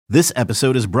This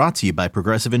episode is brought to you by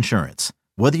Progressive Insurance.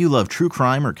 Whether you love true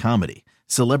crime or comedy,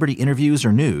 celebrity interviews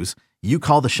or news, you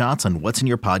call the shots on what's in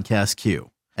your podcast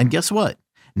queue. And guess what?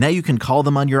 Now you can call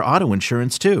them on your auto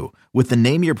insurance too with the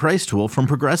Name Your Price tool from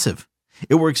Progressive.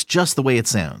 It works just the way it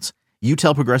sounds. You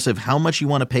tell Progressive how much you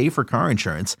want to pay for car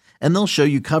insurance, and they'll show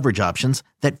you coverage options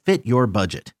that fit your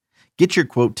budget. Get your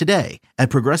quote today at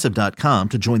Progressive.com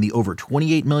to join the over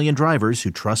 28 million drivers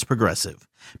who trust Progressive.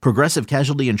 Progressive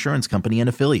Casualty Insurance Company and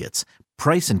Affiliates.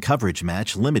 Price and coverage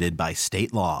match limited by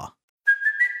state law.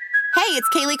 Hey, it's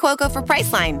Kaylee Cuoco for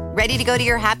Priceline. Ready to go to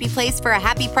your happy place for a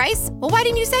happy price? Well, why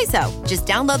didn't you say so? Just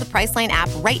download the Priceline app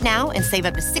right now and save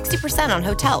up to 60% on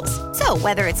hotels. So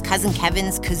whether it's Cousin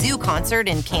Kevin's Kazoo Concert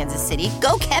in Kansas City,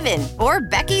 go Kevin, or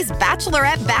Becky's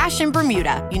Bachelorette Bash in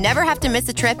Bermuda, you never have to miss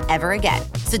a trip ever again.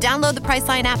 So download the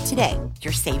Priceline app today.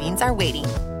 Your savings are waiting.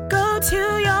 Go to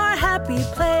your happy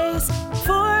place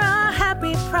for a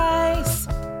happy price.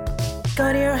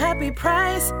 Go to your happy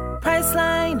price,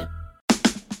 Priceline.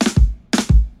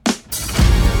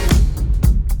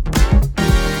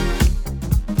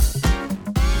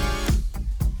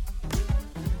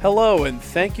 Hello, and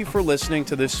thank you for listening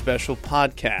to this special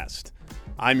podcast.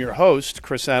 I'm your host,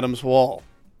 Chris Adams Wall.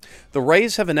 The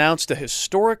Rays have announced a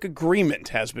historic agreement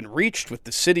has been reached with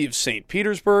the city of St.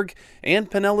 Petersburg and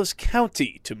Pinellas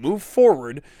County to move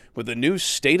forward with a new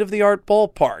state-of-the-art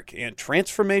ballpark and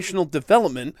transformational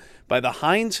development by the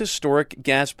Heinz Historic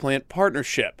Gas Plant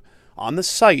Partnership on the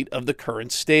site of the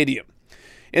current stadium.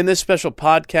 In this special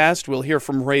podcast, we'll hear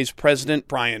from Rays President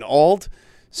Brian Auld,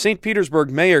 St.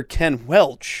 Petersburg Mayor Ken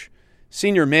Welch,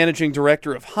 Senior Managing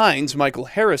Director of Heinz Michael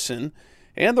Harrison,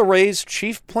 and the Rays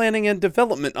Chief Planning and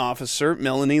Development Officer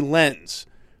Melanie Lenz.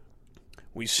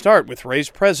 We start with Rays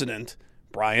President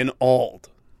Brian Auld.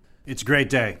 It's a great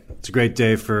day. It's a great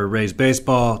day for Rays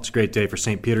baseball. It's a great day for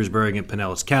St. Petersburg and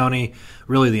Pinellas County,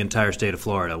 really the entire state of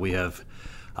Florida. We have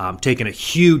taken a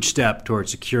huge step towards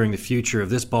securing the future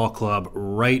of this ball club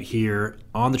right here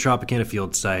on the Tropicana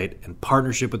Field site in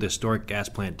partnership with the Historic Gas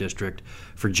Plant District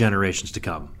for generations to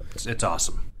come. It's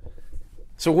awesome.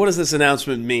 So what does this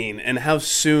announcement mean, and how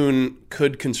soon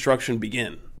could construction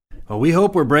begin? Well, we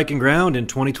hope we're breaking ground in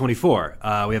 2024.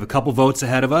 We have a couple votes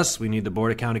ahead of us. We need the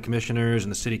Board of County Commissioners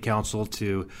and the City Council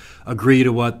to agree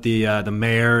to what the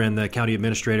mayor and the county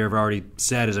administrator have already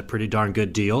said is a pretty darn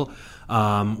good deal.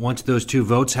 Once those two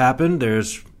votes happen,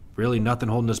 there's really nothing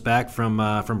holding us back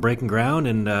from breaking ground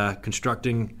and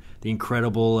constructing the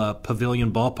incredible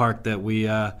pavilion ballpark that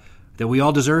we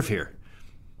all deserve here.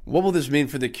 What will this mean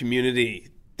for the community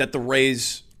that the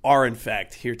Rays are, in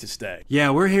fact, here to stay?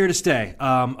 Yeah, we're here to stay.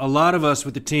 A lot of us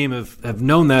with the team have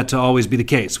known that to always be the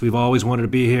case. We've always wanted to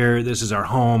be here. This is our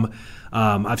home.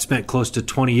 I've spent close to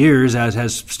 20 years, as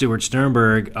has Stuart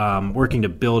Sternberg, working to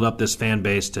build up this fan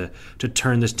base to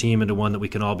turn this team into one that we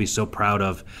can all be so proud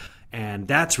of. And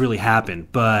that's really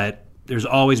happened. But there's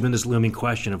always been this looming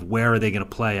question of where are they going to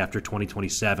play after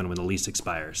 2027 when the lease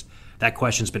expires. That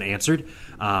question's been answered,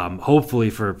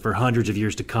 hopefully for hundreds of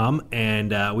years to come,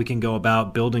 and we can go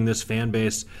about building this fan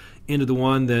base into the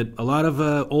one that a lot of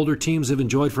older teams have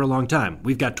enjoyed for a long time.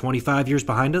 We've got 25 years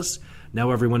behind us.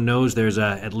 Now everyone knows there's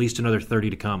at least another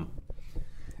 30 to come.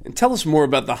 And tell us more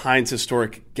about the Heinz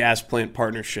Historic Gas Plant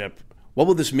Partnership. What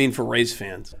will this mean for Rays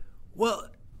fans? Well,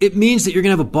 it means that you're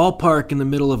going to have a ballpark in the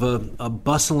middle of a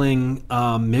bustling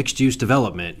mixed-use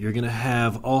development. You're going to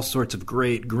have all sorts of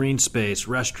great green space,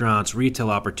 restaurants,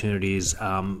 retail opportunities,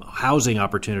 housing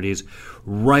opportunities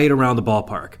right around the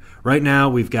ballpark. Right now,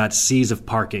 we've got seas of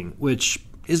parking, which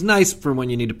is nice for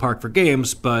when you need to park for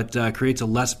games, but creates a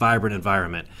less vibrant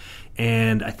environment.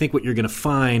 And I think what you're going to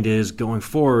find is going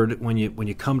forward, when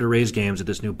you come to Rays games at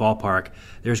this new ballpark,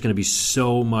 there's going to be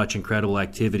so much incredible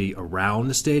activity around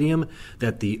the stadium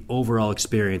that the overall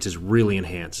experience is really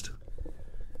enhanced.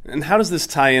 And how does this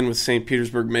tie in with St.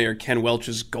 Petersburg Mayor Ken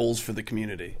Welch's goals for the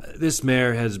community? This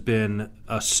mayor has been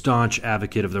a staunch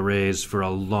advocate of the Rays for a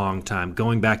long time,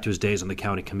 going back to his days on the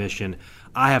county commission.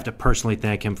 I have to personally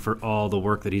thank him for all the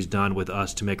work that he's done with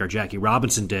us to make our Jackie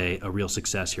Robinson Day a real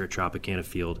success here at Tropicana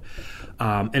Field.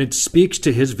 And it speaks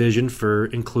to his vision for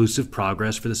inclusive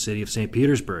progress for the city of St.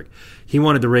 Petersburg. He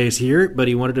wanted the Rays here, but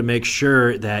he wanted to make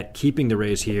sure that keeping the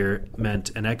Rays here meant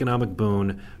an economic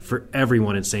boon for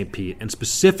everyone in St. Pete, and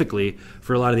specifically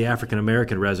for a lot of the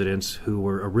African-American residents who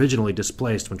were originally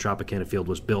displaced when Tropicana Field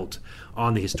was built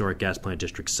on the historic gas plant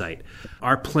district site.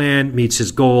 Our plan meets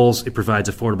his goals. It provides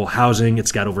affordable housing.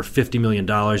 It's got over $50 million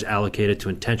allocated to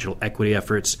intentional equity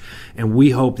efforts, and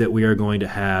we hope that we are going to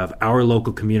have our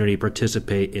local community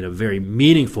participate in a very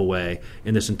meaningful way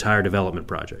in this entire development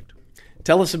project.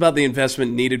 Tell us about the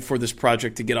investment needed for this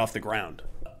project to get off the ground.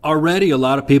 Already, a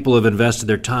lot of people have invested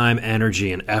their time,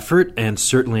 energy, and effort, and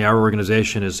certainly our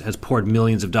organization has poured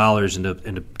millions of dollars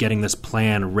into getting this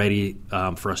plan ready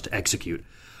for us to execute.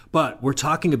 But we're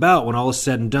talking about, when all is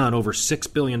said and done, over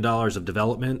 $6 billion of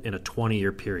development in a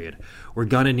 20-year period. We're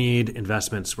going to need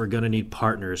investments. We're going to need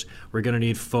partners. We're going to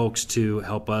need folks to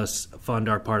help us fund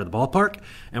our part of the ballpark,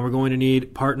 and we're going to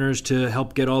need partners to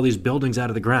help get all these buildings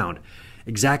out of the ground.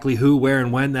 Exactly who, where,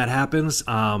 and when that happens,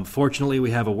 fortunately,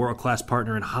 we have a world-class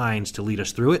partner in Hines to lead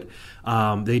us through it.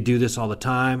 They do this all the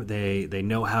time. They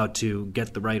know how to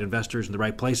get the right investors in the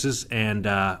right places, and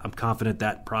I'm confident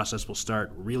that process will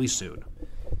start really soon.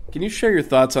 Can you share your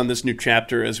thoughts on this new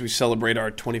chapter as we celebrate our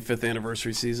 25th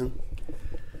anniversary season?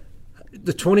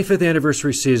 The 25th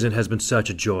anniversary season has been such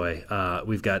a joy.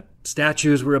 We've got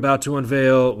statues we're about to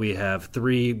unveil. We have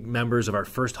 3 members of our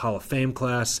first Hall of Fame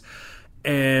class.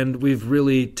 And we've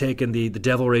really taken the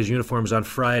Devil Rays uniforms on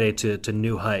Friday to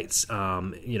new heights,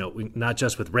 not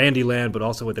just with Randy Land, but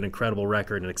also with an incredible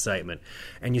record and excitement.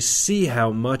 And you see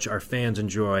how much our fans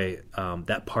enjoy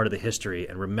that part of the history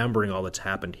and remembering all that's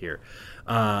happened here.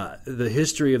 The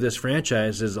history of this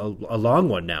franchise is a long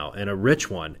one now and a rich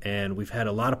one, and we've had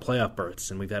a lot of playoff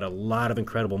berths, and we've had a lot of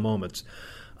incredible moments.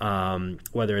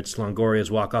 Whether it's Longoria's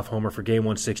walk-off homer for Game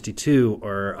 162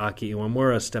 or Aki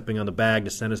Iwamura stepping on the bag to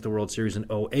send us the World Series in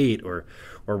 2008 or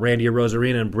Randy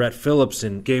Arozarena and Brett Phillips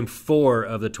in Game 4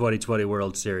 of the 2020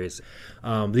 World Series.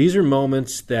 These are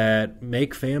moments that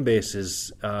make fan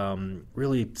bases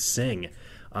really sing,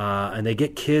 and they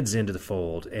get kids into the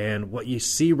fold. And what you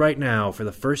see right now for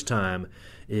the first time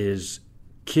is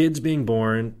kids being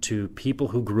born to people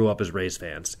who grew up as Rays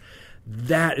fans.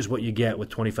 That is what you get with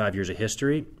 25 years of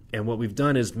history, and what we've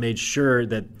done is made sure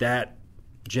that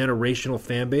generational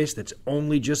fan base that's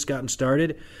only just gotten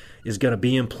started is going to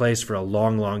be in place for a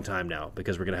long, long time now,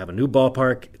 because we're going to have a new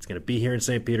ballpark, it's going to be here in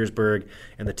St. Petersburg,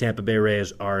 and the Tampa Bay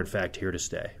Rays are, in fact, here to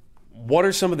stay. What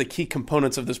are some of the key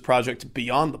components of this project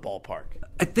beyond the ballpark?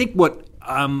 I think what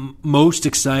I'm most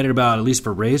excited about, at least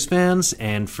for Rays fans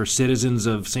and for citizens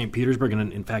of St. Petersburg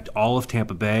and, in fact, all of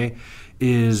Tampa Bay,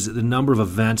 is the number of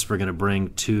events we're going to bring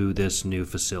to this new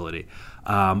facility.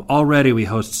 Already we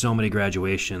host so many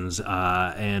graduations,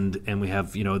 and we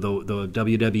have the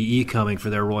WWE coming for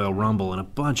their Royal Rumble and a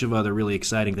bunch of other really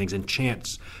exciting things. And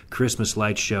Chant's Christmas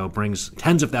Light Show brings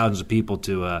tens of thousands of people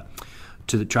to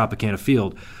the Tropicana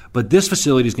Field. But this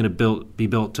facility is going to be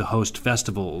built to host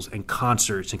festivals and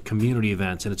concerts and community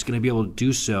events, and it's going to be able to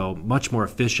do so much more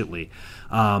efficiently.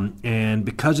 And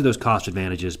because of those cost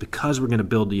advantages, because we're going to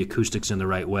build the acoustics in the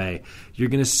right way, you're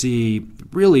going to see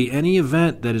really any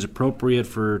event that is appropriate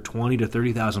for 20 to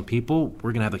 30,000 people,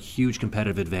 we're going to have a huge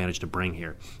competitive advantage to bring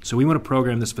here. So we want to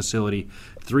program this facility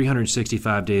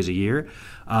 365 days a year,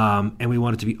 and we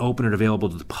want it to be open and available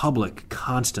to the public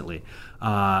constantly.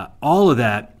 All of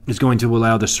that is going to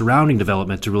allow the surrounding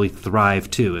development to really thrive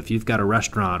too. If you've got a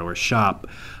restaurant or a shop,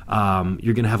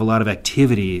 you're going to have a lot of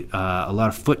activity, a lot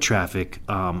of foot traffic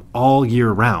all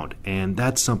year round, and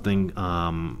that's something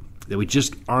that we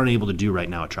just aren't able to do right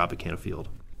now at Tropicana Field.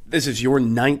 This is your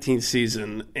 19th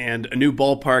season, and a new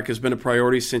ballpark has been a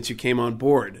priority since you came on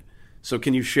board. So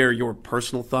can you share your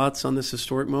personal thoughts on this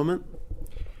historic moment?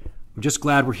 I'm just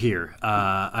glad we're here.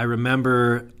 I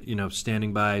remember,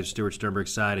 standing by Stuart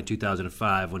Sternberg's side in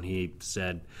 2005 when he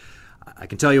said, I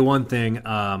can tell you one thing,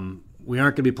 we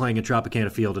aren't going to be playing at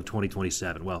Tropicana Field in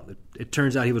 2027. Well, it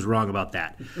turns out he was wrong about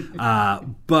that.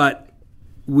 But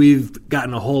we've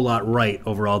gotten a whole lot right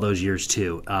over all those years,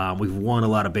 too. We've won a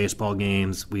lot of baseball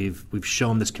games. We've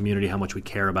shown this community how much we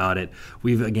care about it.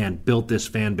 We've, again, built this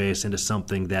fan base into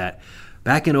something that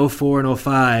back in 2004 and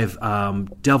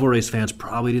 2005, Devil Rays fans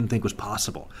probably didn't think was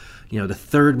possible. The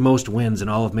third most wins in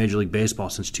all of Major League Baseball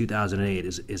since 2008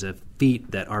 is a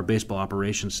feat that our baseball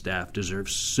operations staff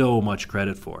deserves so much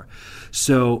credit for.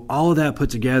 So all of that put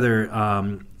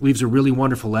together leaves a really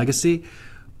wonderful legacy,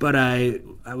 but I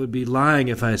would be lying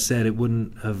if I said it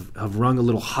wouldn't have rung a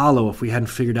little hollow if we hadn't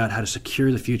figured out how to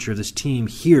secure the future of this team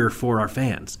here for our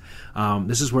fans.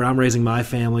 This is where I'm raising my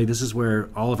family. This is where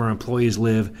all of our employees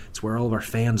live. It's where all of our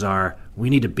fans are. We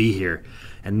need to be here.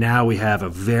 And now we have a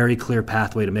very clear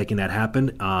pathway to making that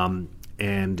happen.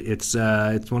 And it's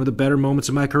one of the better moments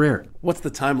of my career. What's the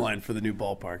timeline for the new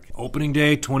ballpark? Opening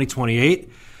day 2028.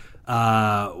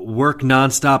 Work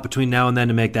nonstop between now and then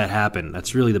to make that happen.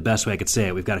 That's really the best way I could say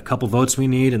it. We've got a couple votes we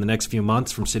need in the next few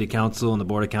months from City Council and the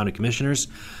Board of County Commissioners.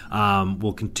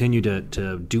 We'll continue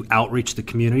to do outreach to the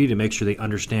community to make sure they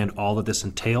understand all that this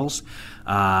entails.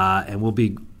 And we'll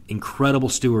be incredible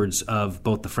stewards of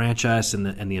both the franchise and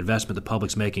the investment the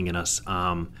public's making in us.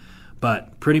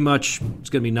 But pretty much it's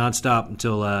going to be nonstop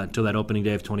until that opening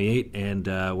day of 28, and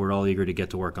we're all eager to get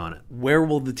to work on it. Where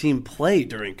will the team play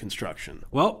during construction?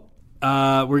 Well,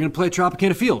 we're going to play at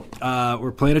Tropicana Field.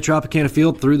 We're playing at Tropicana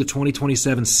Field through the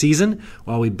 2027 season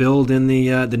while we build in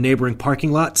the neighboring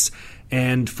parking lots.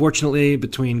 And fortunately,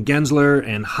 between Gensler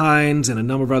and Hines and a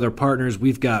number of other partners,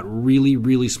 we've got really,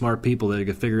 really smart people that are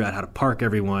going to figure out how to park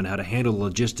everyone, how to handle the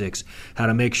logistics, how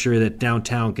to make sure that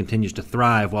downtown continues to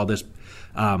thrive while this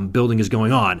building is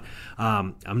going on.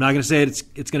 I'm not going to say it's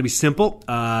going to be simple,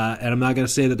 and I'm not going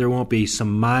to say that there won't be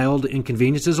some mild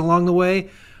inconveniences along the way,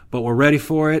 but we're ready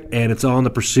for it, and it's all in the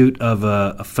pursuit of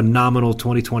a phenomenal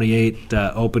 2028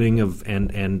 opening of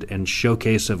and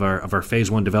showcase of our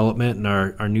Phase 1 development and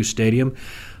our new stadium.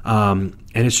 And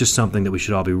it's just something that we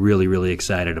should all be really, really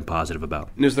excited and positive about.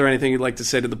 And is there anything you'd like to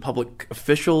say to the public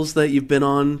officials that you've been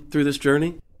on through this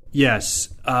journey? Yes.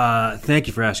 Thank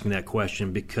you for asking that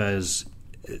question, because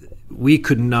we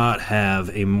could not have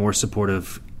a more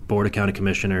supportive Board of County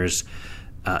Commissioners,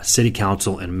 City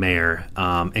Council and Mayor,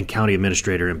 and County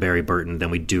Administrator and Barry Burton than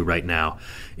we do right now.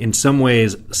 In some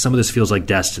ways, some of this feels like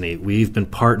destiny. We've been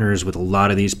partners with a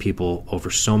lot of these people over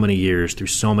so many years through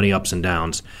so many ups and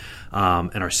downs.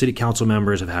 And our City Council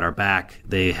members have had our back.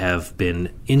 They have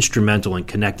been instrumental in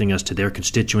connecting us to their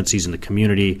constituencies in the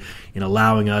community, in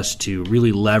allowing us to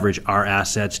really leverage our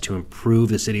assets to improve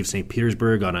the city of St.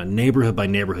 Petersburg on a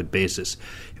neighborhood-by-neighborhood basis.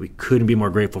 We couldn't be more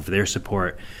grateful for their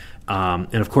support.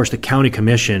 And of course, the County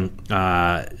Commission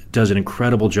does an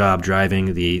incredible job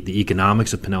driving the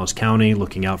economics of Pinellas County,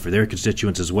 looking out for their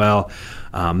constituents as well.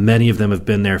 Many of them have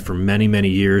been there for many, many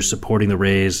years, supporting the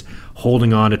Rays,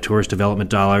 holding on to tourist development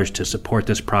dollars to support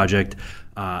this project.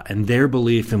 And their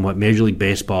belief in what Major League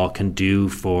Baseball can do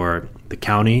for the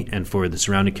county and for the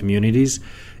surrounding communities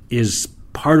is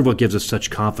part of what gives us such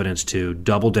confidence to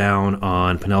double down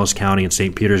on Pinellas County and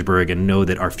St. Petersburg and know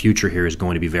that our future here is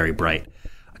going to be very bright.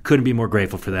 Couldn't be more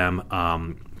grateful for them.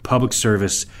 Public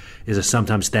service is a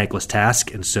sometimes thankless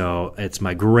task, and so it's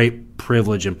my great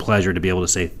privilege and pleasure to be able to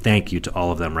say thank you to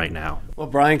all of them right now. Well,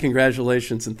 Brian,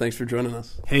 congratulations, and thanks for joining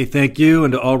us. Hey, thank you,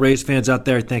 and to all Rays fans out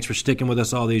there, thanks for sticking with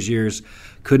us all these years.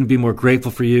 Couldn't be more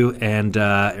grateful for you, and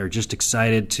are just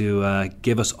excited to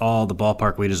give us all the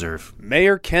ballpark we deserve.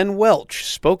 Mayor Ken Welch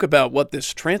spoke about what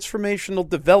this transformational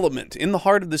development in the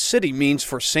heart of the city means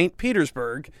for St.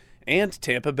 Petersburg and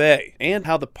Tampa Bay, and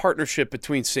how the partnership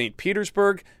between St.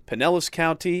 Petersburg, Pinellas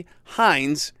County,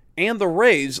 Hines, and the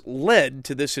Rays led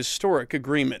to this historic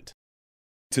agreement.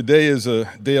 Today is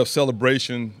a day of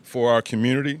celebration for our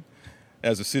community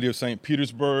as the City of St.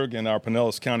 Petersburg and our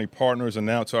Pinellas County partners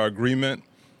announce our agreement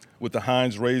with the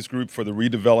Hines Rays Group for the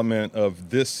redevelopment of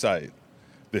this site,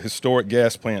 the historic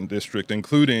gas plant district,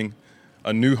 including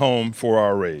a new home for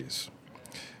our Rays.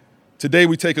 Today,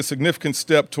 we take a significant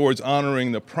step towards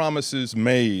honoring the promises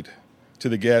made to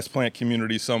the gas plant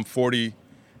community some 40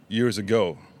 years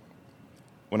ago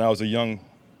when I was a young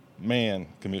man,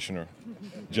 Commissioner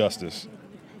Justice.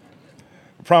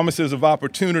 Promises of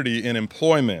opportunity in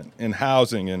employment, in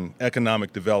housing, and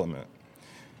economic development.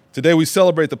 Today, we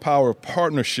celebrate the power of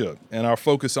partnership and our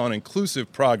focus on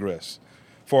inclusive progress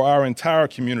for our entire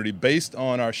community based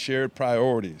on our shared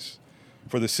priorities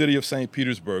for the City of St.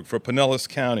 Petersburg, for Pinellas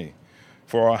County,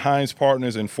 for our Hines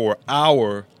partners, and for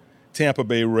our Tampa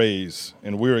Bay Rays.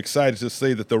 And we're excited to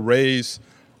say that the Rays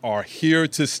are here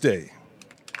to stay.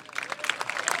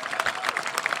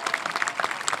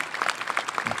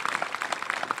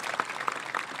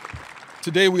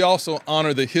 Today, we also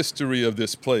honor the history of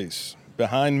this place.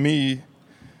 Behind me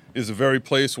is the very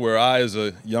place where I, as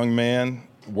a young man,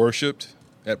 worshiped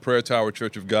at Prayer Tower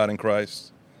Church of God in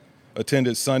Christ,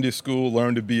 attended Sunday school,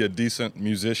 learned to be a decent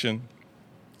musician.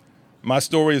 My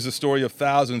story is the story of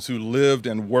thousands who lived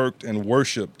and worked and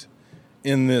worshiped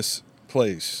in this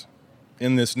place,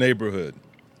 in this neighborhood.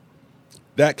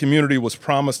 That community was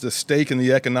promised a stake in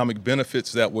the economic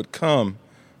benefits that would come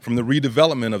from the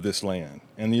redevelopment of this land.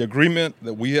 And the agreement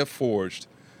that we have forged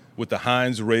with the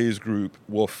Hines Rays Group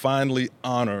will finally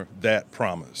honor that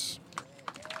promise.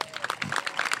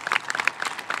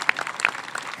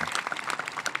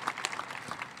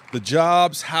 The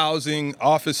jobs, housing,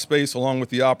 office space, along with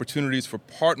the opportunities for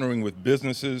partnering with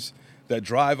businesses that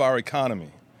drive our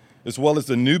economy, as well as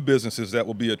the new businesses that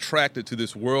will be attracted to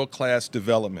this world-class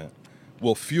development,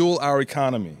 will fuel our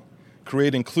economy,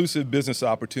 create inclusive business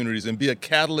opportunities, and be a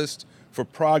catalyst for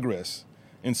progress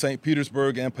in St.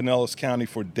 Petersburg and Pinellas County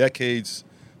for decades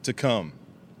to come.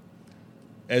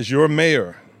 As your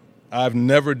mayor, I've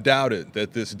never doubted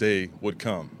that this day would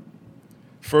come.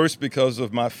 First, because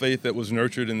of my faith that was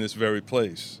nurtured in this very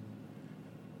place.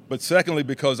 But secondly,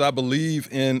 because I believe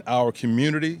in our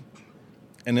community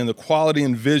and in the quality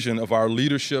and vision of our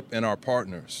leadership and our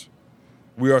partners.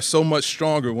 We are so much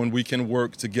stronger when we can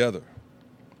work together.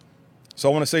 So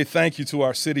I want to say thank you to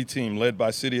our city team led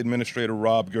by City Administrator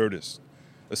Rob Gertis,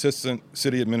 Assistant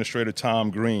City Administrator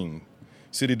Tom Green,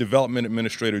 City Development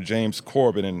Administrator James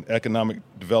Corbett, and Economic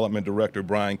Development Director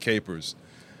Brian Capers,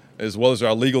 as well as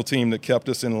our legal team that kept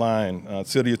us in line,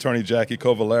 City Attorney Jackie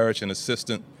Kovalarich and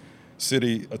Assistant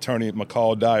City Attorney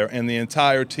McCall Dyer, and the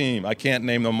entire team. I can't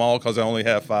name them all because I only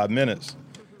have 5 minutes.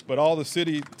 But all the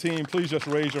city team, please just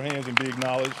raise your hands and be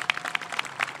acknowledged.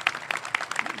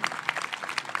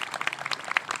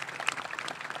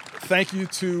 Thank you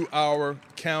to our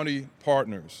county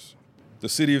partners. The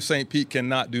City of St. Pete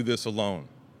cannot do this alone.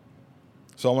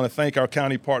 So I want to thank our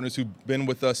county partners who've been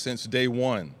with us since day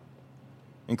one,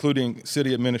 including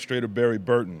City Administrator Barry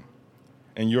Burton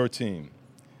and your team,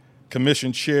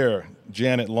 Commission Chair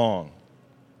Janet Long,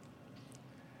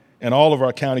 and all of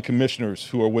our county commissioners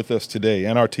who are with us today,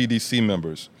 and our TDC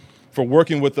members, for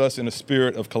working with us in a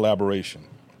spirit of collaboration.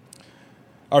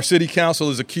 Our City Council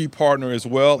is a key partner as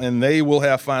well, and they will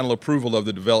have final approval of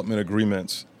the development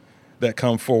agreements that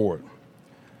come forward.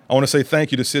 I want to say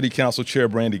thank you to City Council Chair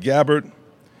Brandy Gabbard,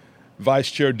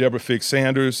 Vice Chair Deborah Figg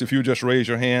Sanders. If you would just raise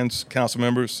your hands, council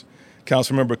members.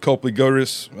 Councilmember Copley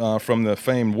Gertis from the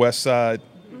famed West Side.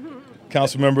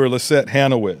 Councilmember Lisette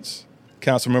Hanowitz.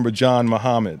 Councilmember John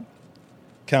Muhammad.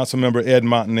 Councilmember Ed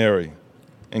Montanari.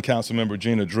 And Councilmember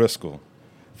Gina Driscoll.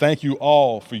 Thank you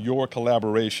all for your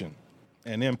collaboration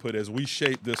and input as we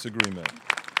shape this agreement.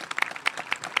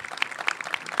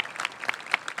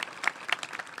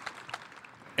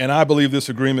 And I believe this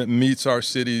agreement meets our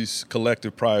city's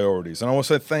collective priorities. And I want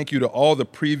to say thank you to all the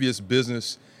previous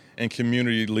business and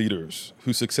community leaders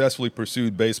who successfully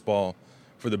pursued baseball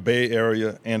for the Bay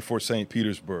Area and for St.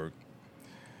 Petersburg.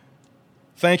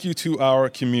 Thank you to our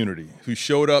community who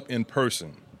showed up in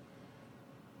person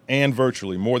and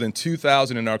virtually, more than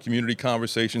 2,000 in our community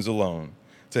conversations alone,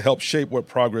 to help shape what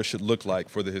progress should look like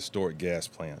for the historic gas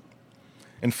plant.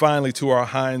 And finally, to our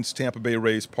Heinz Tampa Bay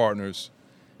Rays partners,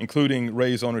 including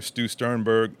Rays owner Stu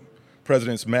Sternberg,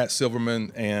 Presidents Matt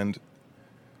Silverman and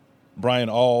Brian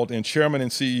Auld, and Chairman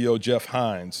and CEO Jeff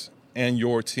Hines, and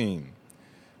your team.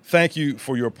 Thank you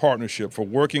for your partnership, for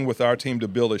working with our team to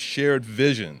build a shared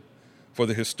vision for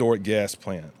the historic gas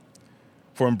plant,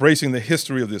 for embracing the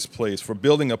history of this place, for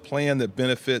building a plan that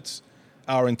benefits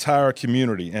our entire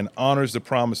community and honors the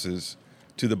promises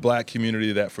to the Black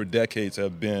community that for decades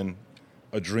have been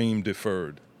a dream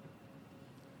deferred.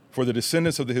 For the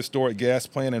descendants of the historic gas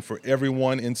plant and for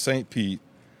everyone in St. Pete,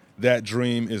 that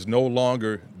dream is no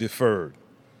longer deferred,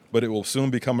 but it will soon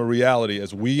become a reality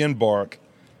as we embark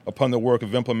upon the work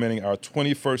of implementing our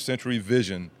 21st century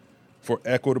vision for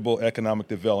equitable economic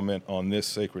development on this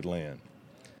sacred land.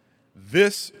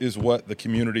 This is what the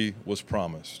community was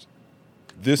promised.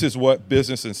 This is what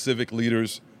business and civic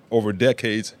leaders over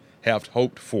decades have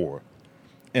hoped for.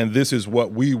 And this is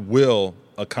what we will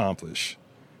accomplish.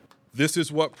 This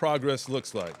is what progress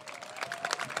looks like.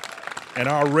 And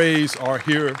our Rays are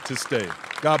here to stay.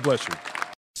 God bless you.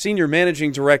 Senior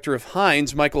Managing Director of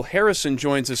Heinz, Michael Harrison,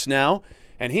 joins us now,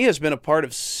 and he has been a part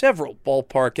of several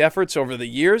ballpark efforts over the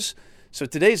years, so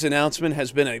today's announcement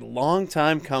has been a long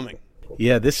time coming.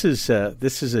 Yeah, this is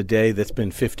a day that's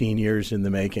been 15 years in the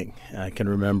making. I can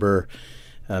remember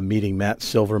meeting Matt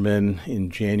Silverman in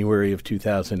January of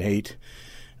 2008,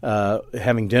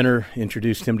 having dinner,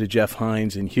 introduced him to Jeff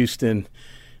Hines in Houston.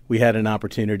 We had an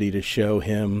opportunity to show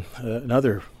him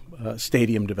another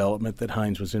stadium development that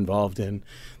Hines was involved in,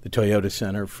 the Toyota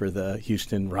Center for the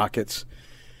Houston Rockets.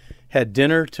 Had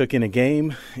dinner, took in a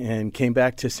game, and came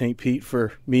back to St. Pete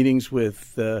for meetings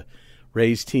with the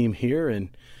Rays team here, and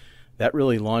that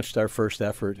really launched our first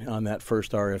effort on that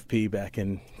first RFP back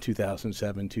in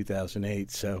 2007,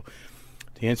 2008. So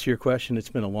to answer your question, it's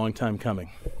been a long time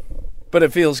coming. But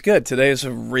it feels good. Today is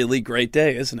a really great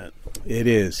day, isn't it? It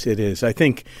is. It is. I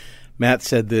think Matt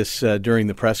said this during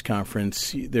the press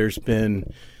conference. There's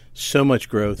been so much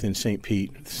growth in St.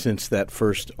 Pete since that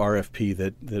first RFP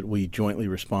that we jointly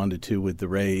responded to with the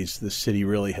Rays. The city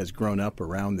really has grown up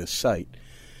around this site.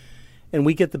 And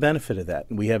we get the benefit of that.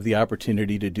 And we have the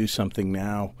opportunity to do something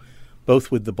now, both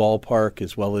with the ballpark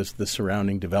as well as the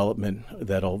surrounding development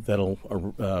that'll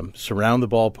surround the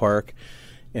ballpark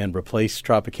and replace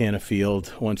Tropicana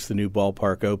Field once the new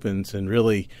ballpark opens, and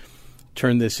really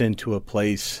turn this into a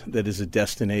place that is a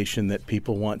destination that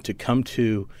people want to come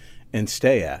to and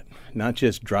stay at, not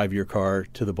just drive your car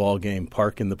to the ball game,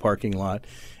 park in the parking lot,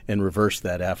 and reverse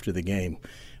that after the game.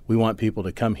 we want people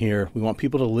to come here. We want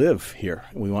people to live here.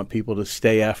 We want people to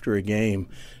stay after a game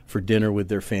for dinner with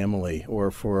their family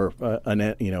or for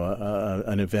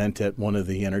an event at one of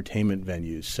the entertainment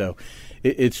venues. So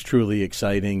it's truly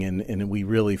exciting, and we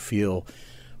really feel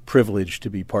privileged to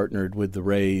be partnered with the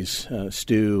Rays,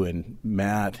 Stu and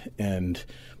Matt and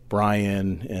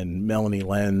Brian and Melanie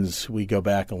Lenz. We go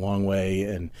back a long way,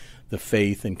 and the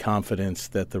faith and confidence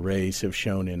that the Rays have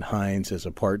shown in Heinz as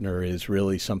a partner is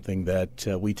really something that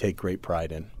we take great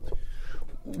pride in.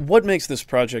 What makes this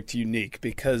project unique?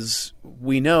 Because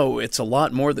we know it's a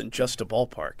lot more than just a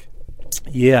ballpark.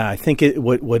 Yeah, I think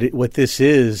what this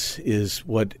is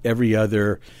what every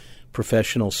other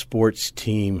professional sports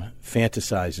team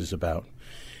fantasizes about.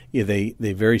 Yeah,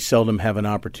 they very seldom have an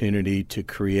opportunity to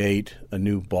create a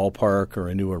new ballpark or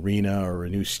a new arena or a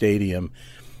new stadium,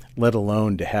 let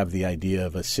alone to have the idea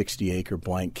of a 60-acre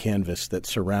blank canvas that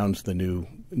surrounds the new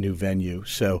venue.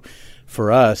 So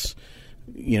for us,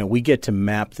 we get to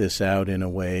map this out in a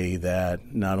way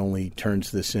that not only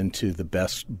turns this into the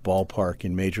best ballpark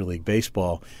in Major League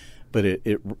Baseball, but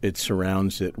it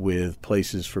surrounds it with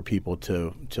places for people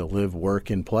to live, work,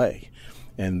 and play.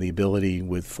 And the ability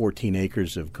with 14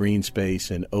 acres of green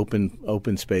space and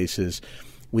open spaces,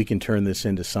 we can turn this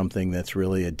into something that's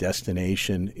really a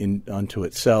destination unto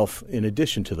itself in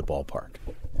addition to the ballpark.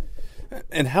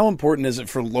 And how important is it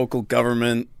for local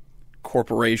government,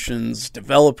 corporations,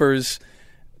 developers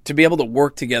to be able to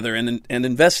work together and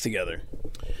invest together?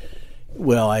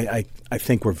 Well, I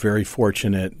think we're very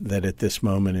fortunate that at this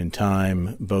moment in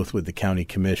time, both with the county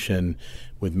commission,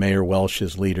 with Mayor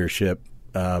Welch's leadership,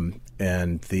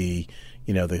 and the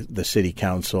city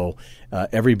council,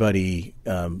 everybody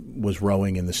was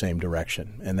rowing in the same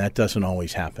direction, and that doesn't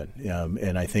always happen.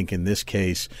 And I think in this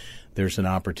case, there's an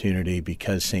opportunity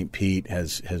because St. Pete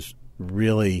has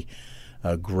really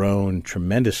grown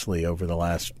tremendously over the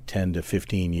last 10 to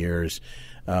 15 years.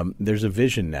 There's a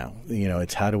vision now.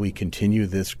 It's how do we continue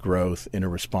this growth in a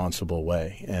responsible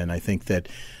way? And I think that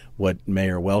what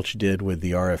Mayor Welch did with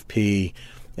the RFP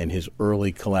and his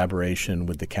early collaboration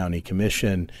with the county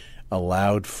commission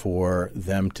allowed for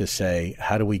them to say,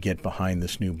 how do we get behind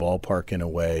this new ballpark in a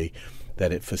way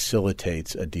that it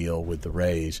facilitates a deal with the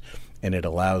Rays and it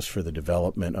allows for the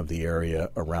development of the area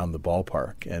around the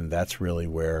ballpark? And that's really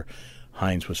where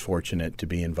Heinz was fortunate to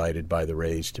be invited by the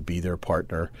Rays to be their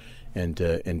partner and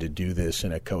to do this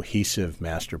in a cohesive,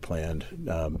 master-planned,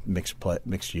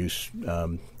 mixed-use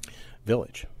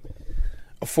village.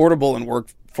 Affordable and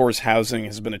workforce housing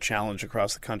has been a challenge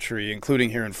across the country,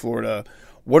 including here in Florida.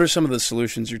 What are some of the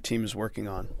solutions your team is working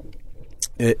on?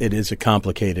 It is a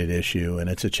complicated issue, and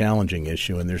it's a challenging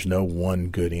issue, and there's no one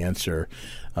good answer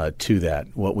to that.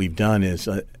 What we've done is,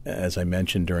 as I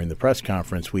mentioned during the press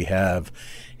conference, we have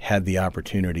had the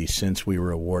opportunity since we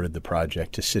were awarded the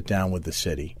project to sit down with the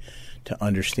city to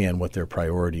understand what their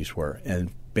priorities were.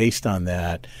 And based on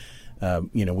that,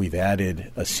 we've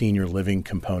added a senior living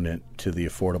component to the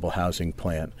affordable housing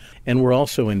plan. And we're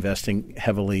also investing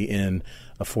heavily in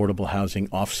affordable housing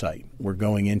offsite. We're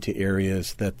going into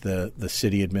areas that the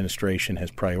city administration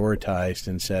has prioritized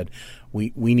and said,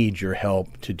 we need your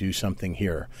help to do something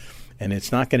here. And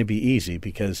it's not going to be easy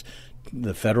because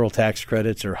the federal tax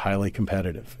credits are highly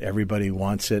competitive. Everybody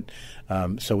wants it,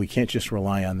 so we can't just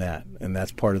rely on that. And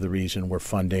that's part of the reason we're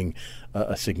funding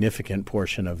a significant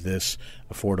portion of this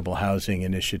affordable housing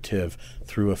initiative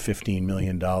through a $15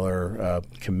 million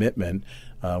commitment,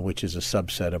 which is a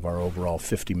subset of our overall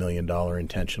 $50 million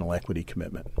intentional equity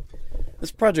commitment.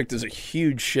 This project is a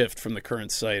huge shift from the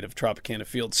current site of Tropicana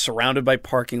Field, surrounded by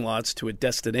parking lots, to a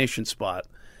destination spot.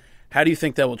 How do you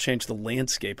think that will change the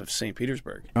landscape of St.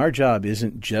 Petersburg? Our job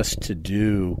isn't just to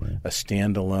do a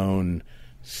standalone,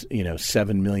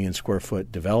 7 million square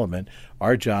foot development.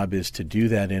 Our job is to do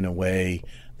that in a way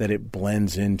that it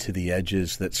blends into the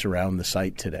edges that surround the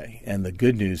site today. And the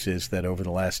good news is that over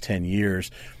the last 10 years,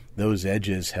 those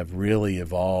edges have really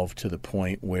evolved to the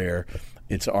point where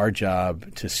it's our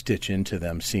job to stitch into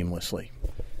them seamlessly.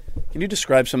 Can you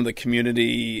describe some of the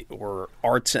community or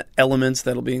arts elements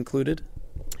that will be included?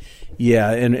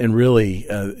 Yeah, and really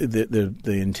the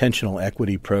intentional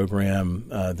equity program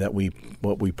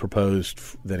what we proposed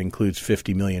that includes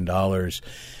 $50 million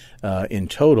in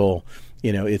total.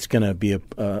 It's going to be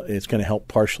it's going to help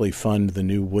partially fund the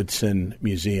new Woodson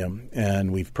Museum,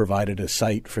 and we've provided a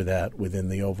site for that within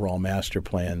the overall master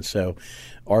plan. So,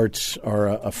 arts are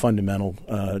a fundamental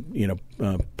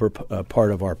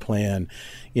part of our plan.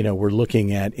 We're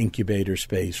looking at incubator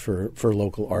space for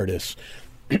local artists.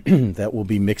 That will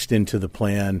be mixed into the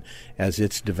plan as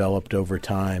it's developed over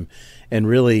time. And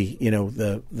really,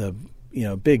 the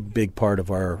a big part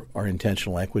of our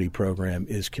intentional equity program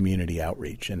is community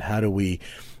outreach, and how do we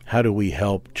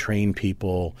help train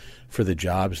people for the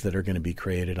jobs that are going to be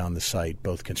created on the site,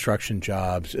 both construction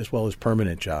jobs as well as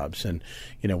permanent jobs. And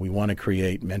we want to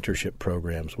create mentorship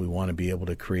programs. We want to be able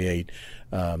to create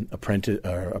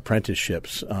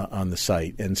apprenticeships on the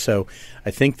site. And so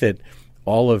I think that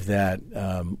all of that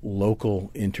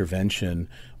local intervention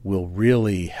will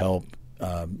really help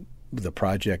the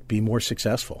project be more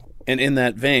successful. And in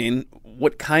that vein,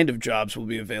 what kind of jobs will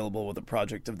be available with a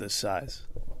project of this size?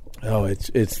 Oh,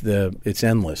 it's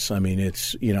endless. I mean,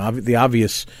 it's the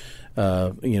obvious.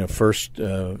 First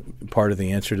part of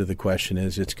the answer to the question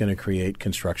is it's going to create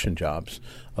construction jobs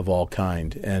of all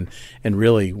kind, and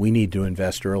really we need to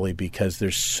invest early because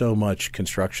there's so much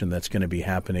construction that's going to be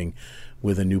happening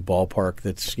with a new ballpark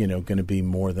that's going to be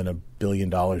more than $1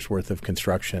 billion worth of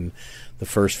construction. The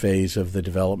first phase of the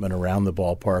development around the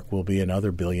ballpark will be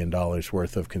another $1 billion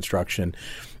worth of construction.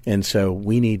 And so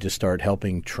we need to start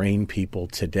helping train people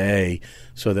today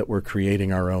so that we're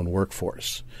creating our own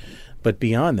workforce. But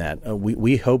beyond that,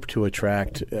 we hope to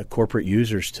attract corporate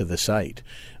users to the site.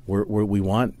 We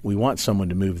want someone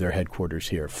to move their headquarters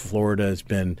here. Florida has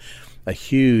been a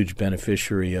huge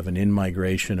beneficiary of an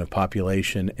in-migration of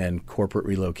population and corporate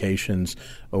relocations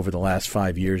over the last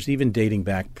 5 years, even dating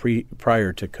back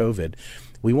prior to COVID.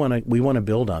 We want to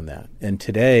build on that. And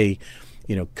today,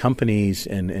 companies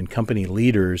and company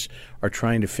leaders are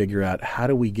trying to figure out how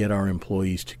do we get our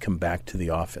employees to come back to the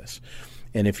office.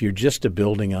 And if you're just a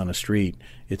building on a street,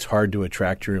 it's hard to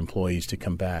attract your employees to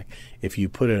come back. If you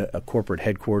put a corporate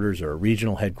headquarters or a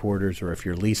regional headquarters, or if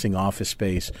you're leasing office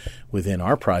space within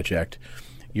our project,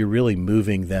 you're really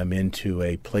moving them into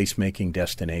a placemaking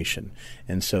destination.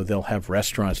 And so they'll have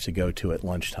restaurants to go to at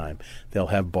lunchtime. They'll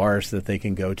have bars that they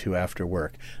can go to after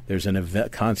work. There's an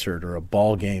event, concert or a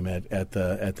ball game at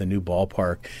the new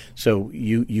ballpark. So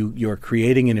you're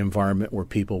creating an environment where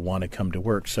people want to come to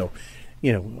work. So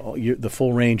the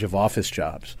full range of office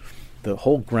jobs. The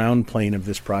whole ground plane of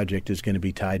this project is going to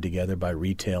be tied together by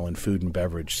retail and food and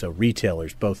beverage. So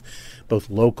retailers, both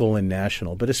local and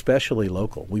national, but especially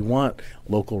local. We want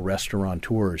local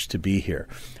restaurateurs to be here.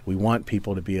 We want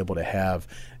people to be able to have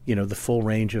the full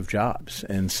range of jobs.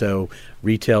 And so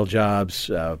retail jobs,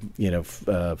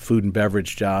 food and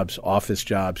beverage jobs, office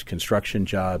jobs, construction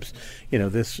jobs, the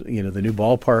new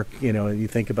ballpark, you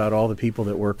think about all the people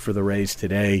that work for the Rays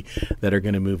today that are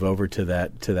going to move over to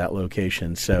that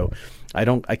location. So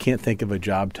I can't think of a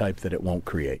job type that it won't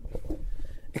create.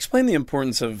 Explain the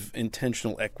importance of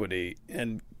intentional equity,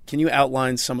 and can you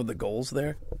outline some of the goals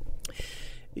there?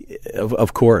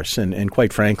 Of course, and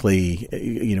quite frankly,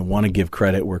 want to give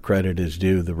credit where credit is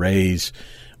due. The Rays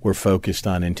were focused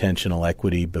on intentional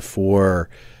equity before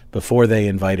they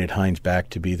invited Heinz back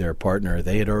to be their partner.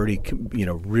 They had already,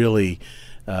 really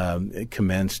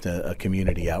commenced a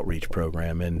community outreach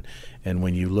program, and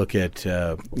when you look at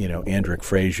Andrick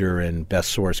Frazier and Best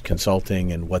Source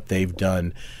Consulting and what they've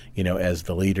done, as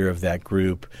the leader of that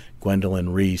group,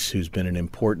 Gwendolyn Reese, who's been an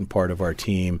important part of our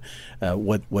team,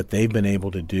 what they've been able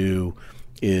to do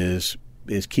is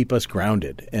keep us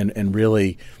grounded and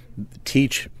really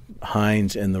teach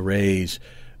Heinz and the Rays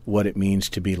what it means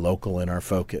to be local in our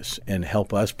focus and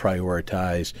help us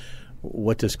prioritize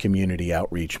what does community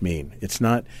outreach mean.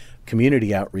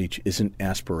 Community outreach isn't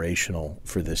aspirational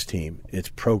for this team. It's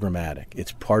programmatic.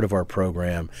 It's part of our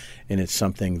program, and it's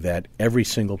something that every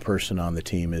single person on the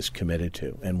team is committed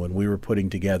to. And when we were putting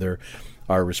together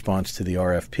our response to the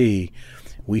RFP,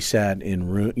 we sat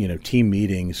in team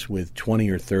meetings with 20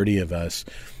 or 30 of us,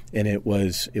 and it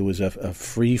was a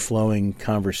free-flowing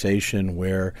conversation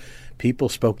where people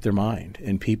spoke their mind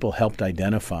and people helped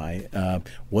identify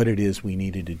what it is we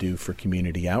needed to do for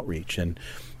community outreach. And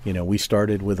we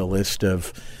started with a list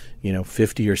of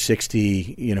 50 or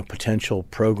 60 potential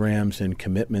programs and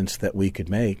commitments that we could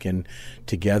make, and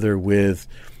together with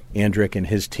Andrick and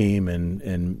his team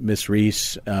and Miss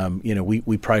Reese,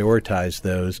 we prioritized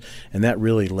those, and that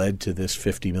really led to this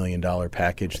 $50 million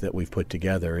package that we've put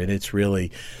together. And it's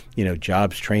really,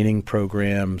 jobs training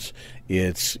programs.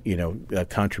 It's, a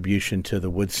contribution to the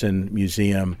Woodson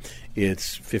Museum.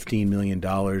 It's $15 million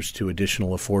to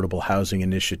additional affordable housing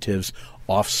initiatives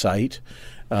off-site.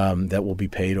 That will be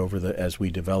paid as we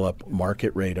develop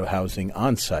market rate of housing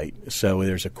on site. So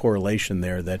there's a correlation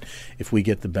there that if we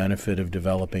get the benefit of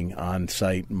developing on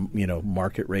site,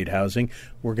 market rate housing,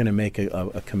 we're going to make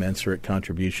a commensurate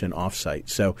contribution off site.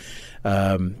 So,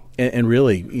 and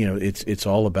really, it's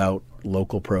all about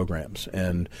local programs,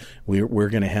 and we're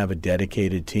going to have a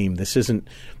dedicated team. This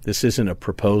isn't a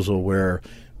proposal where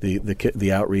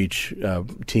the outreach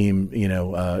team,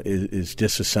 is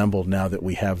disassembled now that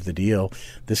we have the deal.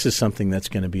 This is something that's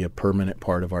going to be a permanent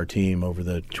part of our team over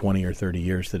the 20 or 30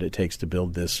 years that it takes to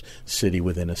build this city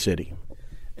within a city.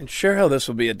 And share how this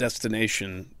will be a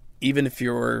destination, even if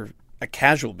you're a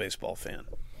casual baseball fan.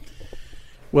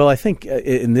 Well, I think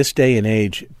in this day and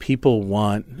age, people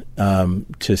want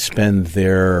to spend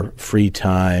their free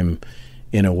time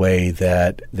in a way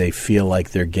that they feel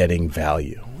like they're getting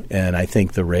value. And I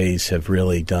think the Rays have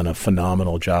really done a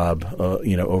phenomenal job,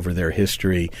 over their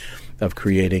history of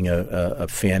creating a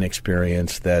fan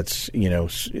experience that's,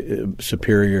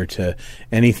 superior to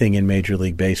anything in Major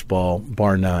League Baseball,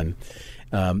 bar none.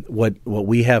 What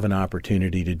we have an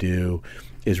opportunity to do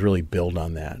is really build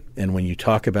on that. And when you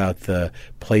talk about the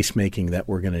placemaking that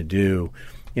we're going to do,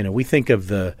 we think of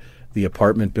the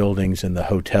apartment buildings and the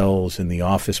hotels and the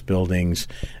office buildings.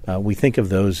 We think of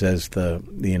those as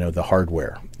the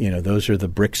hardware. Those are the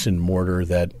bricks and mortar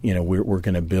that we're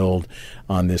going to build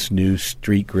on this new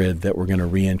street grid that we're going to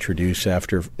reintroduce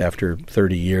after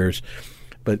 30 years.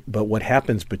 But what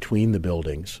happens between the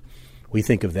buildings? We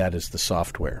think of that as the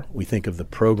software. We think of the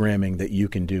programming that you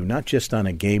can do, not just on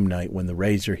a game night when the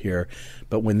Rays are here,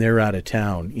 but when they're out of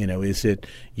town. Is it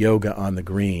yoga on the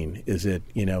green? Is it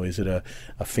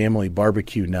a family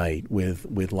barbecue night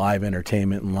with live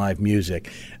entertainment and live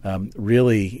music?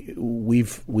 Really,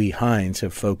 we Heinz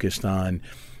have focused on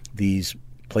these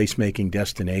placemaking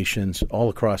destinations all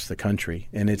across the country,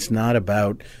 and it's not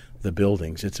about the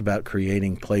buildings. It's about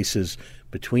creating places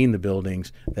between the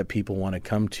buildings that people want to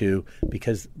come to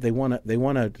because they want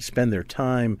to spend their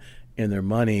time and their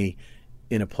money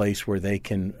in a place where they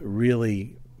can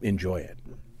really enjoy it.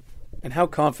 And how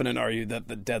confident are you that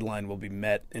the deadline will be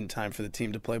met in time for the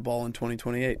team to play ball in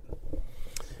 2028?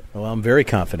 Well, I'm very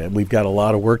confident. We've got a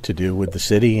lot of work to do with the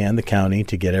city and the county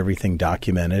to get everything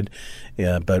documented.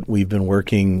 But we've been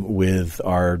working with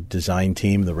our design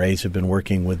team. The Rays have been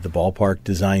working with the ballpark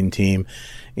design team.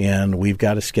 And we've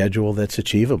got a schedule that's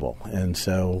achievable. And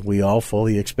so we all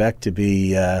fully expect to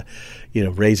be,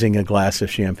 raising a glass of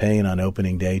champagne on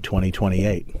opening day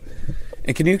 2028.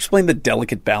 And can you explain the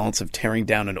delicate balance of tearing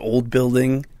down an old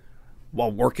building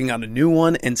while working on a new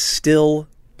one and still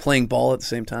playing ball at the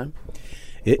same time?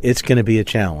 It's going to be a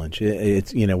challenge.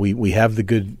 We have the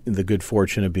good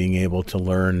fortune of being able to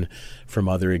learn from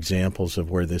other examples of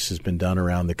where this has been done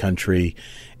around the country,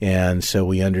 and so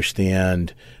we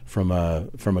understand from a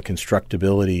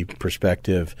constructability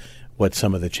perspective what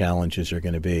some of the challenges are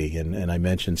going to be. And I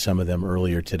mentioned some of them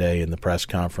earlier today in the press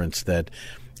conference that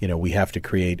we have to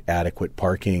create adequate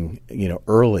parking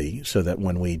early so that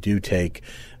when we do take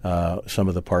some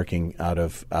of the parking out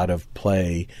of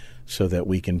play, so that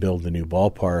we can build the new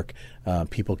ballpark,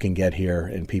 people can get here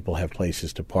and people have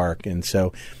places to park. And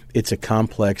so it's a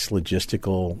complex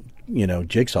logistical,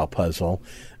 jigsaw puzzle.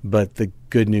 But the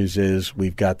good news is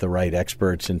we've got the right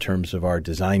experts in terms of our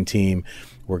design team.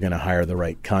 We're going to hire the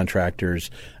right contractors,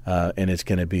 and it's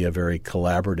going to be a very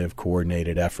collaborative,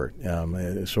 coordinated effort,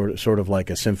 sort of like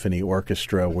a symphony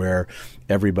orchestra where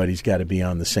everybody's got to be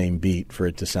on the same beat for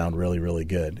it to sound really, really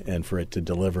good and for it to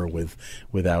deliver with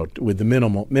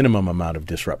the minimum amount of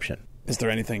disruption. Is there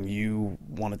anything you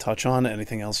want to touch on?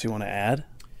 Anything else you want to add?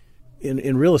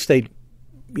 In real estate,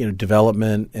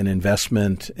 development and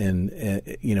investment and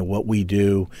what we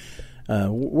do,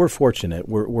 we're fortunate.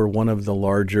 We're one of the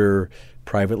larger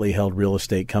privately held real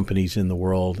estate companies in the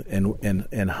world,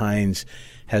 and Heinz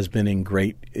has been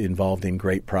involved in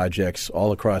great projects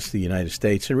all across the United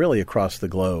States and really across the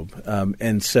globe.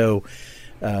 And so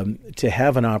to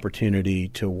have an opportunity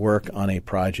to work on a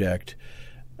project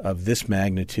of this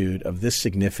magnitude, of this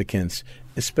significance,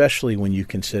 especially when you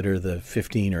consider the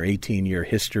 15 or 18-year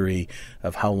history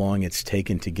of how long it's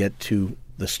taken to get to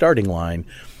the starting line,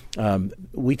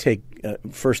 we take,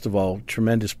 first of all,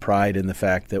 tremendous pride in the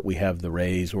fact that we have the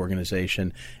Rays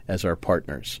organization as our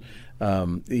partners.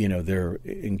 They're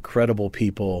incredible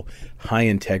people, high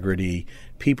integrity,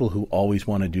 people who always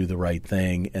want to do the right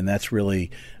thing, and that's really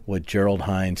what Gerald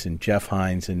Heinz and Jeff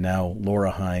Heinz and now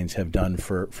Laura Heinz have done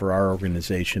for our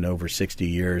organization over 60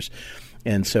 years.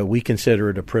 And so we consider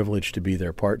it a privilege to be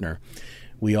their partner.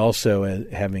 We also,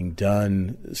 having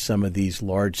done some of these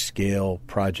large-scale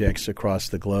projects across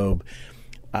the globe,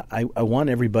 I want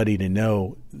everybody to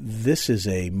know this is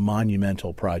a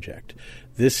monumental project.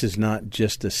 This is not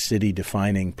just a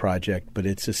city-defining project, but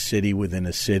it's a city within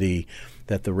a city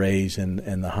that the Rays and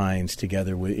the Heinz,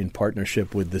 together in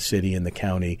partnership with the city and the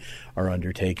county, are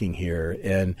undertaking here.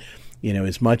 And,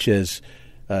 as much as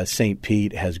St.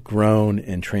 Pete has grown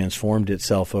and transformed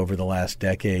itself over the last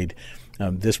decade,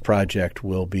 This project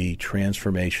will be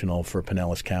transformational for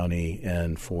Pinellas County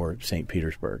and for St.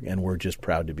 Petersburg, and we're just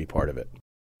proud to be part of it.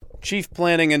 Chief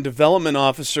Planning and Development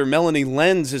Officer Melanie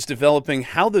Lenz is developing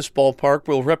how this ballpark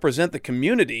will represent the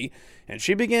community, and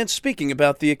she began speaking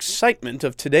about the excitement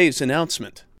of today's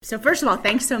announcement. So first of all,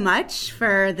 thanks so much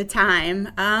for the time.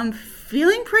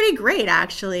 Feeling pretty great,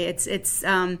 actually. It's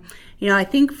I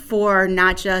think for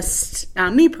not just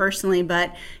me personally,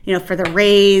 but, for the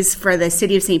Rays, for the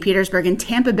city of St. Petersburg and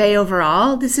Tampa Bay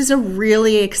overall, this is a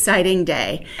really exciting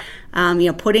day.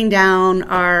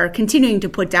 Continuing to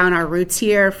put down our roots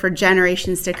here for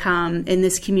generations to come in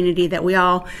this community that we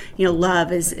all,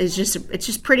 love it's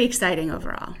just pretty exciting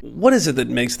overall. What is it that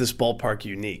makes this ballpark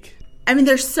unique? I mean,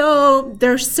 there's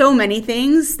so many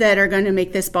things that are going to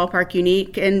make this ballpark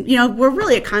unique. And, we're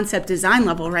really at concept design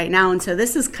level right now. And so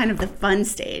this is kind of the fun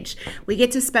stage. We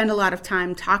get to spend a lot of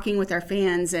time talking with our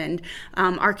fans and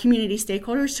our community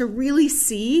stakeholders to really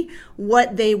see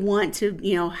what they want to,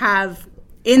 have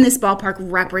in this ballpark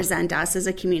represent us as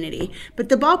a community. But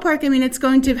the ballpark, it's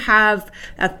going to have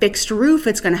a fixed roof,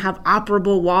 it's going to have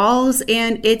operable walls,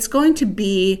 and it's going to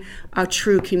be a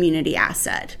true community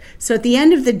asset. So at the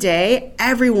end of the day,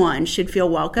 everyone should feel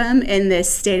welcome in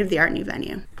this state-of-the-art new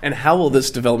venue. And how will this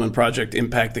development project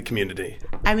impact the community?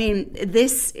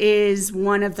 This is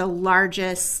one of the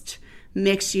largest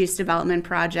mixed-use development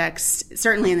projects,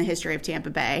 certainly in the history of Tampa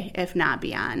Bay, if not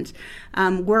beyond.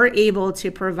 We're able to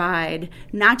provide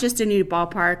not just a new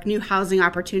ballpark, new housing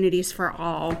opportunities for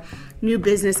all, new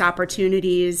business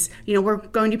opportunities. We're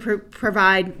going to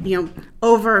provide,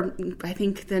 over, I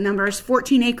think the number is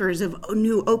 14 acres of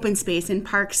new open space and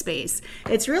park space.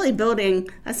 It's really building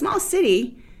a small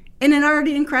city in an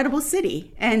already incredible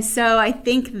city. And so I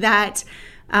think that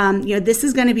this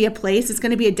is going to be a place, it's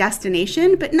going to be a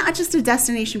destination, but not just a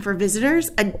destination for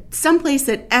visitors, someplace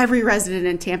that every resident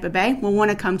in Tampa Bay will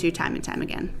want to come to time and time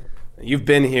again. You've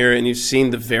been here and you've seen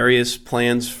the various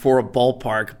plans for a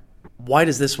ballpark. Why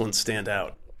does this one stand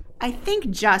out? I think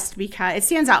just because it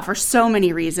stands out for so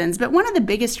many reasons, but one of the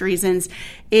biggest reasons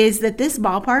is that this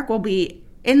ballpark will be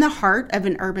in the heart of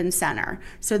an urban center.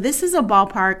 So this is a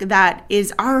ballpark that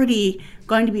is already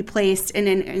going to be placed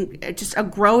in just a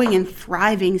growing and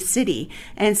thriving city.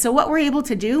 And so what we're able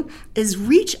to do is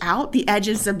reach out the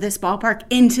edges of this ballpark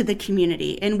into the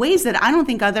community in ways that I don't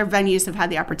think other venues have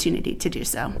had the opportunity to do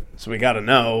so. So we got to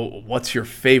know, what's your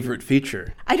favorite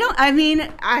feature? I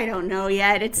don't know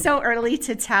yet. It's so early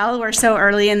to tell. We're so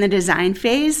early in the design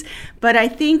phase. But I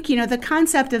think, the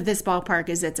concept of this ballpark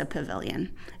is it's a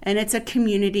pavilion. And it's a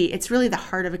community. It's really the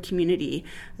heart of a community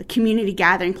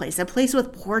gathering place, a place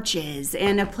with porches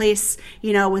and a place,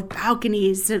 with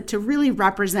balconies to really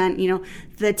represent,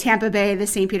 the Tampa Bay, the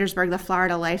St. Petersburg, the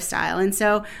Florida lifestyle. And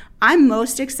so I'm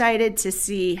most excited to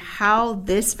see how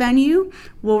this venue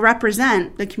will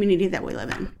represent the community that we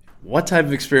live in. What type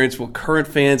of experience will current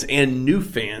fans and new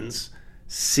fans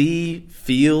see,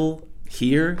 feel,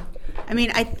 hear?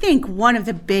 I think one of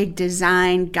the big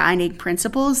design guiding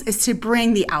principles is to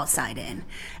bring the outside in.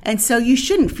 And so you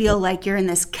shouldn't feel like you're in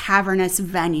this cavernous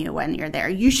venue when you're there.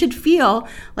 You should feel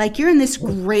like you're in this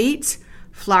great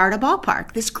Florida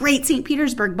ballpark, this great St.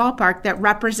 Petersburg ballpark that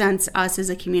represents us as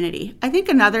a community. I think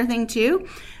another thing, too,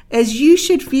 is you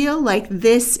should feel like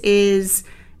this is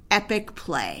epic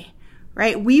play,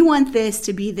 right? We want this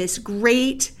to be this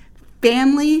great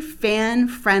family,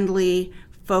 fan-friendly,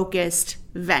 focused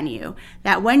venue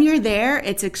that when you're there,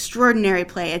 it's extraordinary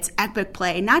play, it's epic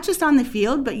play, not just on the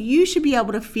field, but you should be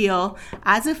able to feel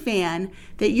as a fan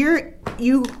that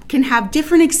you can have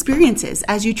different experiences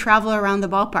as you travel around the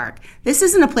ballpark. This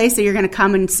isn't a place that you're going to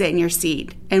come and sit in your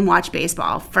seat and watch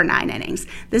baseball for 9 innings.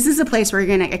 This is a place where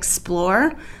you're going to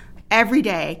explore every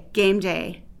day, game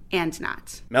day, and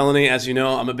not. Melanie, as you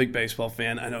know, I'm a big baseball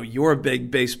fan. I know you're a big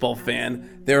baseball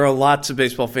fan. There are lots of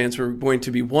baseball fans who are going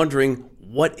to be wondering,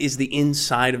 what is the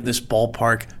inside of this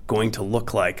ballpark going to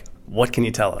look like? What can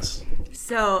you tell us?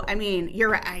 So, you're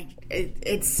right.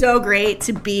 It's so great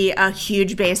to be a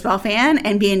huge baseball fan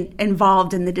and being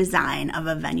involved in the design of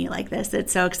a venue like this.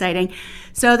 It's so exciting.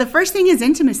 So the first thing is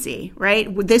intimacy,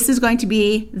 right? This is going to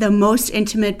be the most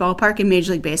intimate ballpark in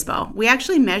Major League Baseball. We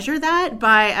actually measure that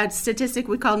by a statistic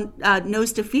we call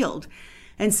nose to field.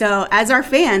 And so as our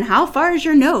fan, how far is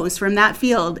your nose from that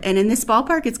field? And in this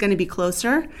ballpark, it's going to be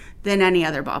closer than any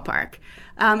other ballpark.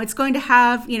 It's going to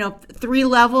have, 3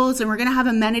 levels, and we're going to have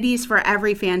amenities for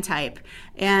every fan type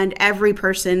and every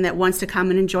person that wants to come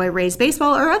and enjoy Rays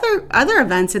baseball or other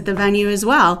events at the venue as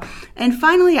well. And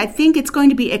finally, I think it's going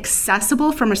to be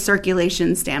accessible from a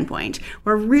circulation standpoint.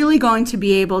 We're really going to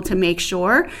be able to make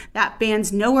sure that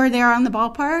fans know where they are on the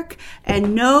ballpark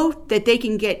and know that they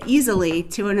can get easily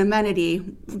to an amenity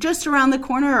just around the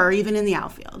corner or even in the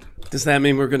outfield. Does that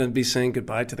mean we're going to be saying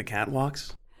goodbye to the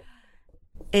catwalks?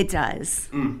 It does.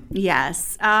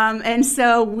 Yes. And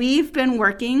so we've been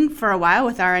working for a while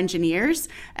with our engineers.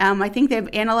 I think they've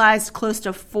analyzed close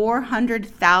to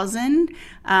 400,000,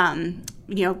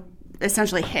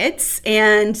 essentially hits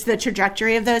and the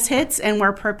trajectory of those hits. And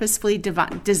we're purposefully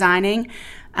designing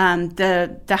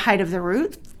the height of the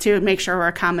route to make sure we're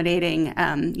accommodating,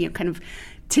 kind of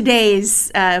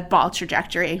today's ball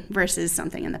trajectory versus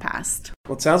something in the past.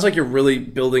 Well, it sounds like you're really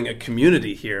building a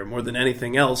community here more than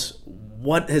anything else.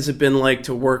 What has it been like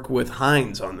to work with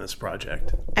Heinz on this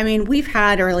project? I mean, we've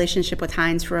had a relationship with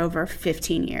Heinz for over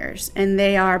 15 years, and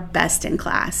they are best in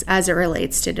class as it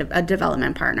relates to a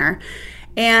development partner.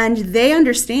 And they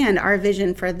understand our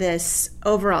vision for this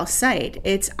overall site.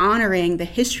 It's honoring the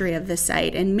history of the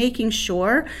site and making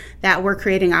sure that we're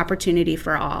creating opportunity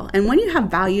for all. And when you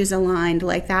have values aligned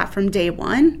like that from day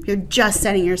one, you're just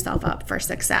setting yourself up for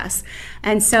success.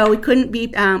 And so we couldn't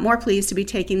be more pleased to be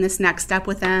taking this next step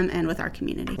with them and with our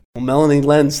community. Well, Melanie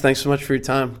Lenz, thanks so much for your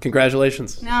time.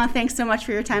 Congratulations. No, thanks so much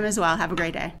for your time as well. Have a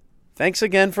great day. Thanks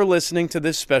again for listening to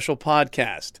this special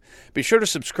podcast. Be sure to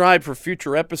subscribe for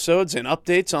future episodes and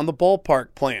updates on the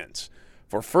ballpark plans.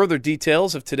 For further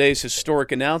details of today's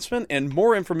historic announcement and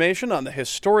more information on the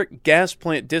historic gas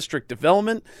plant district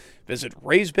development, visit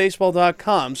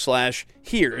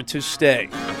raysbaseball.com/here to stay.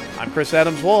 I'm Chris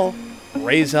Adams Wall.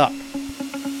 Rays up.